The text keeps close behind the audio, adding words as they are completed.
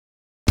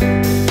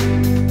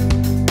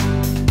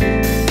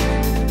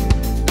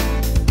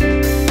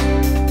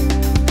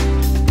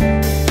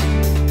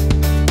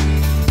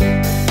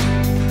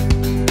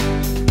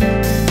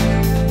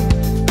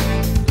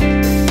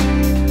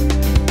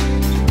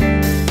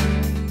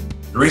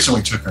The reason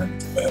we took her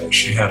into the vet is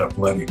she had a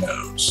bloody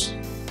nose,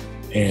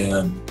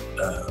 and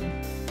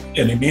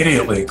it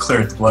immediately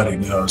cleared the bloody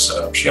nose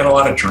up. She had a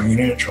lot of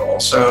drainage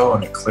also,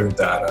 and it cleared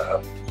that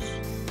up.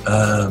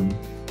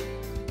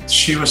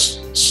 She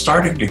was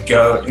starting to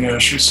go,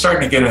 she was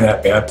starting to get in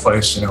that bad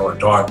place, where a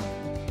dog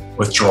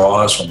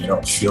withdraws when you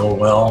don't feel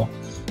well,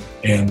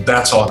 and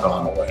that's all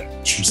gone away.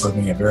 She's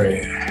living a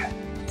very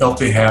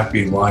healthy,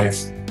 happy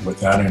life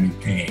without any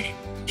pain.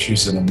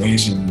 She's in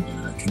amazing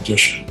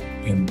condition,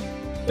 and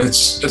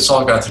it's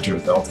all got to do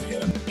with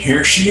LDN.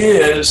 Here she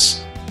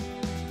is.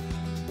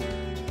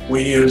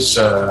 We use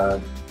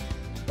what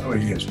do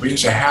we use? We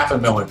use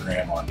 0.5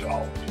 milligram on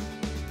Dolly.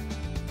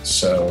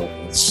 So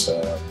it's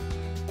I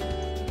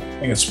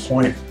think it's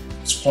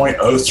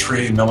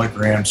 0.03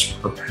 milligrams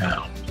per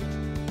pound.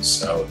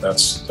 So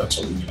that's what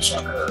we use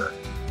on her.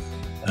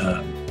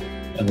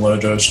 And low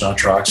dose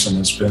naltrexone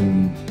has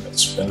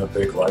been a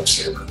big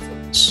lifesaver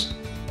for us.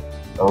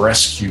 A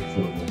rescue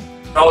poodle.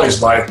 Dolly's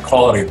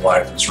quality of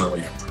life has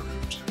really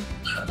improved.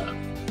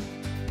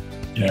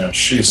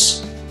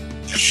 She's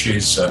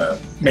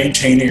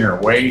maintaining her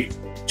weight.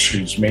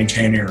 She's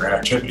maintaining her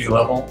activity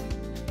level.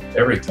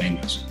 Everything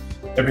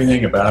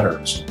about her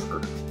is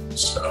improved.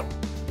 So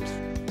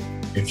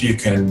if you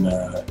can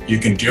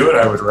do it,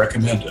 I would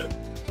recommend it.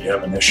 If you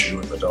have an issue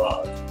with a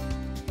dog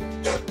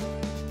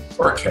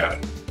or a cat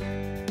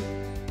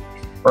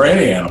or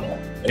any animal.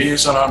 They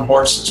use it on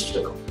horses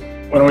too.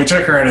 When we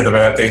took her into the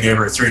vet, they gave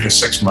her 3 to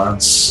 6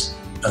 months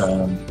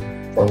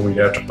or we'd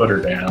have to put her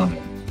down.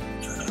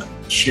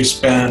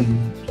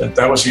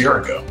 That was a year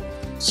ago.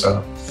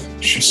 So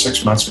she's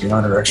 6 months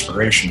beyond her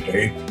expiration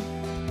date.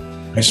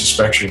 I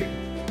suspect she,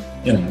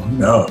 who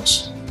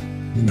knows?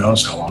 Who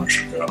knows how long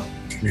she'll go?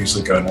 Could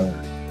easily go another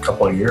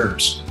couple of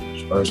years,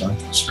 as far as I'm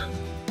concerned.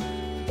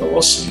 But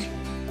we'll see.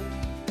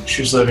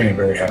 She's living a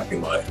very happy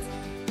life.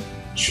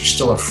 She's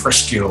still a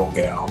frisky little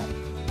gal.